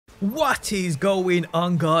What is going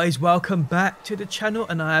on, guys? Welcome back to the channel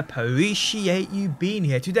and I appreciate you being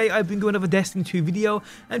here. Today I bring you another Destiny 2 video,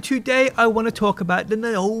 and today I want to talk about the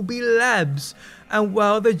Niobe Labs and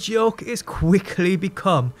well, the joke is quickly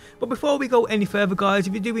become. But before we go any further, guys,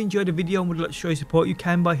 if you do enjoy the video and would like to show your support, you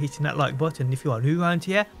can by hitting that like button. If you are new around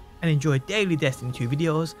here and enjoy daily Destiny 2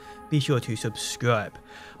 videos, be sure to subscribe.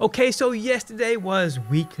 Okay, so yesterday was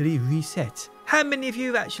weekly reset. How many of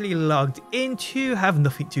you have actually logged in to have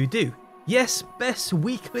nothing to do? Yes, best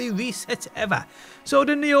weekly reset ever. So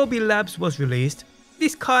the Niobe Labs was released.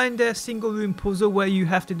 This kinda single room puzzle where you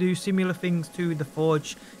have to do similar things to the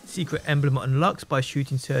Forge secret emblem unlocks by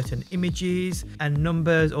shooting certain images and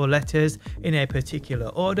numbers or letters in a particular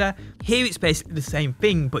order. Here it's basically the same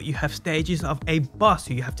thing, but you have stages of a boss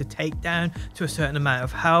who you have to take down to a certain amount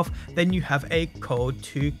of health, then you have a code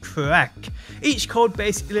to crack. Each code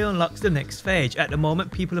basically unlocks the next stage. At the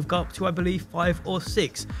moment people have got up to, I believe, 5 or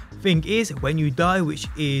 6. Thing is, when you die, which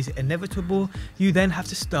is inevitable, you then have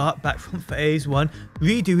to start back from phase 1,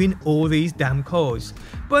 redoing all these damn codes.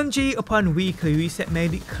 Bungie, upon weekly reset,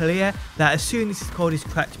 made it clear that as soon as this code is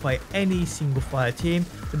cracked by any single fire team,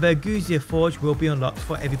 the Burguzia Forge will be unlocked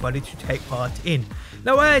for everybody to take part in.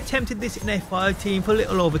 Now, I attempted this in a fire team for a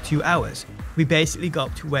little over 2 hours. We basically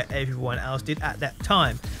got up to where everyone else did at that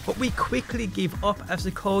time, but we quickly gave up as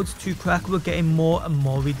the codes to crack were getting more and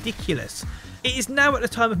more ridiculous. It is now, at the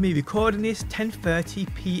time of me recording this, 10:30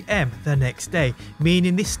 PM the next day,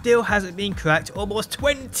 meaning this still hasn't been cracked almost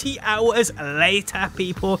 20 hours later,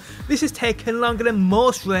 people. This has taken longer than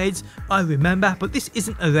most raids I remember, but this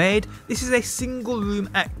isn't a raid, this is a single room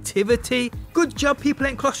activity. Good job people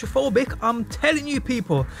ain't claustrophobic, I'm telling you,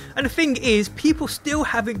 people. And the thing is, people still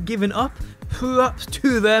haven't given up. Props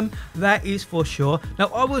to them, that is for sure. Now,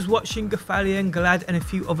 I was watching Gaffalian, Glad and a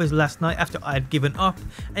few others last night after I had given up,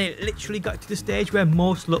 and it literally got to the stage where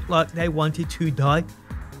most looked like they wanted to die.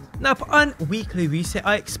 Now, on weekly reset,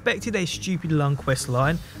 I expected a stupid long quest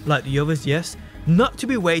line like the others, yes, not to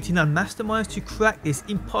be waiting on masterminds to crack this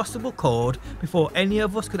impossible code before any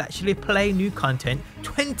of us could actually play new content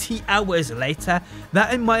 20 hours later.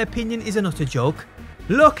 That, in my opinion, is an utter joke.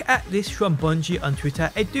 Look at this from Bungie on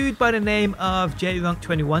Twitter. A dude by the name of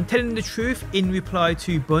JRank21 telling the truth in reply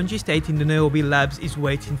to Bungie, stating the Niobe Labs is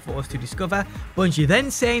waiting for us to discover. Bungie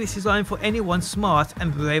then saying it's designed for anyone smart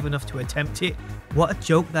and brave enough to attempt it. What a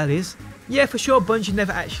joke that is. Yeah, for sure, Bungie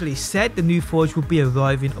never actually said the new Forge would be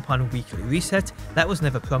arriving upon a weekly reset. That was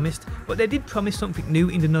never promised, but they did promise something new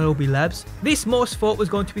in the Niobe Labs. This most thought was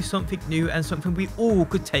going to be something new and something we all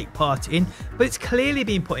could take part in, but it's clearly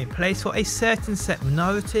being put in place for a certain set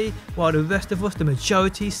minority, while the rest of us, the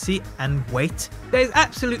majority, sit and wait. There's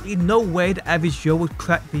absolutely no way the average Joe would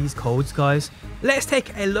crack these codes, guys. Let's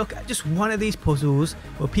take a look at just one of these puzzles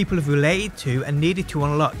where people have related to and needed to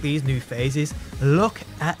unlock these new phases. Look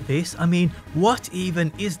at this. I mean, what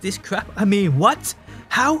even is this crap? I mean, what?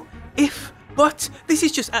 How? If? But this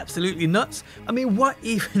is just absolutely nuts. I mean, what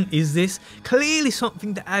even is this? Clearly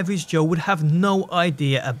something the average Joe would have no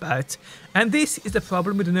idea about. And this is the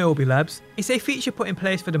problem with the Niobe Labs. It's a feature put in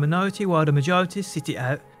place for the minority while the majority sit it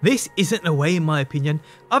out. This isn't the way, in my opinion.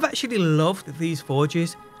 I've actually loved these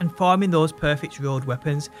forges and farming those perfect road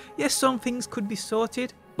weapons. Yes, some things could be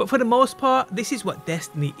sorted, but for the most part, this is what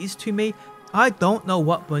Destiny is to me. I don't know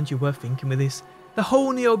what Bungie were thinking with this. The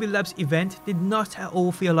whole Niobe Labs event did not at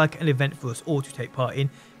all feel like an event for us all to take part in.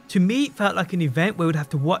 To me, it felt like an event where we'd have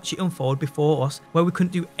to watch it unfold before us, where we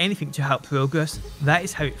couldn't do anything to help progress. That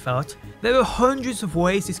is how it felt. There are hundreds of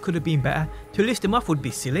ways this could have been better. To list them off would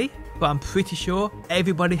be silly, but I'm pretty sure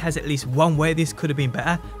everybody has at least one way this could have been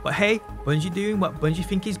better. But hey, Bungie doing what Bungie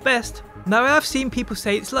think is best. Now, I've seen people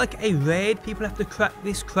say it's like a raid, people have to crack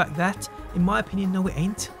this, crack that. In my opinion, no, it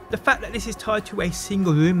ain't. The fact that this is tied to a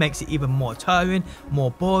single room makes it even more tiring,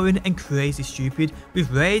 more boring and crazy stupid.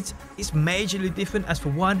 With raids, it's majorly different, as for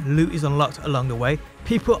one, loot is unlocked along the way.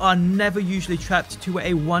 People are never usually trapped to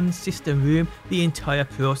a one system room the entire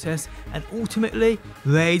process, and ultimately,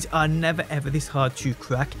 raids are never ever this hard to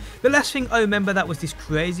crack. The last thing I remember that was this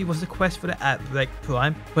crazy was the quest for the Outbreak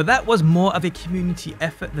Prime, but that was more of a community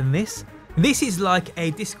effort than this. This is like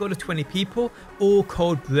a Discord of 20 people, all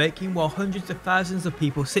code breaking, while hundreds of thousands of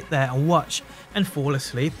people sit there and watch and fall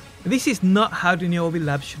asleep. This is not how the Niobe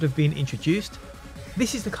Labs should have been introduced.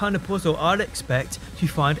 This is the kind of puzzle I'd expect to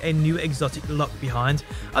find a new exotic lock behind.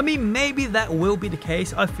 I mean, maybe that will be the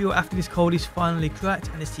case. I feel after this code is finally cracked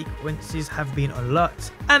and the sequences have been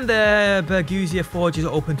unlocked and the Berguzia Forge is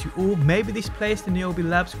open to all, maybe this place, the Niobe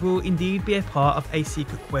Labs, will indeed be a part of a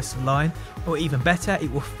secret quest line, or even better,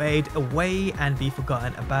 it will fade away and be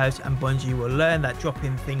forgotten about, and Bungie will learn that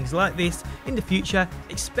dropping things like this in the future,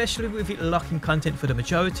 especially with it locking content for the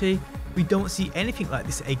majority, we don't see anything like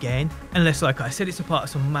this again, unless, like I said, it's a part of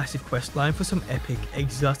some massive quest line for some epic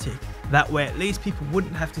exotic. That way at least people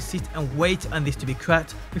wouldn't have to sit and wait on this to be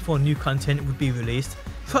cracked before new content would be released.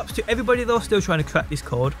 Props to everybody though still trying to crack this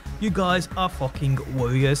code, you guys are fucking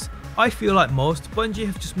warriors. I feel like most, Bungie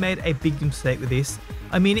have just made a big mistake with this.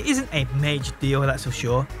 I mean, it isn't a major deal, that's for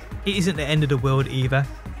sure. It isn't the end of the world either.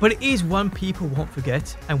 But it is one people won't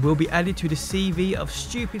forget and will be added to the CV of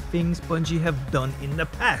stupid things Bungie have done in the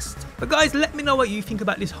past. But guys, let me know what you think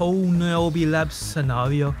about this whole Niobe Labs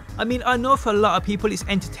scenario. I mean, I know for a lot of people it's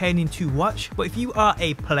entertaining to watch, but if you are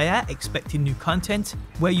a player expecting new content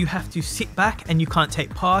where you have to sit back and you can't take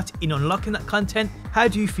part in unlocking that content, how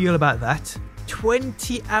do you feel about that?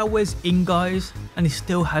 20 hours in, guys, and it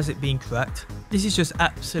still hasn't been cracked. This is just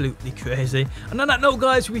absolutely crazy. And on that note,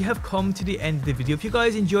 guys, we have come to the end of the video. If you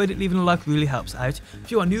guys enjoyed it, leaving a like really helps out. If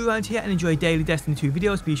you are new around here and enjoy daily Destiny 2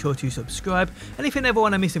 videos, be sure to subscribe. And if you never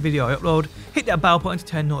want to miss a video I upload, hit that bell button to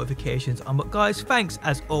turn notifications on. But guys, thanks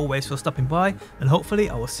as always for stopping by, and hopefully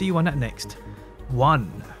I will see you on that next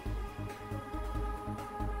one.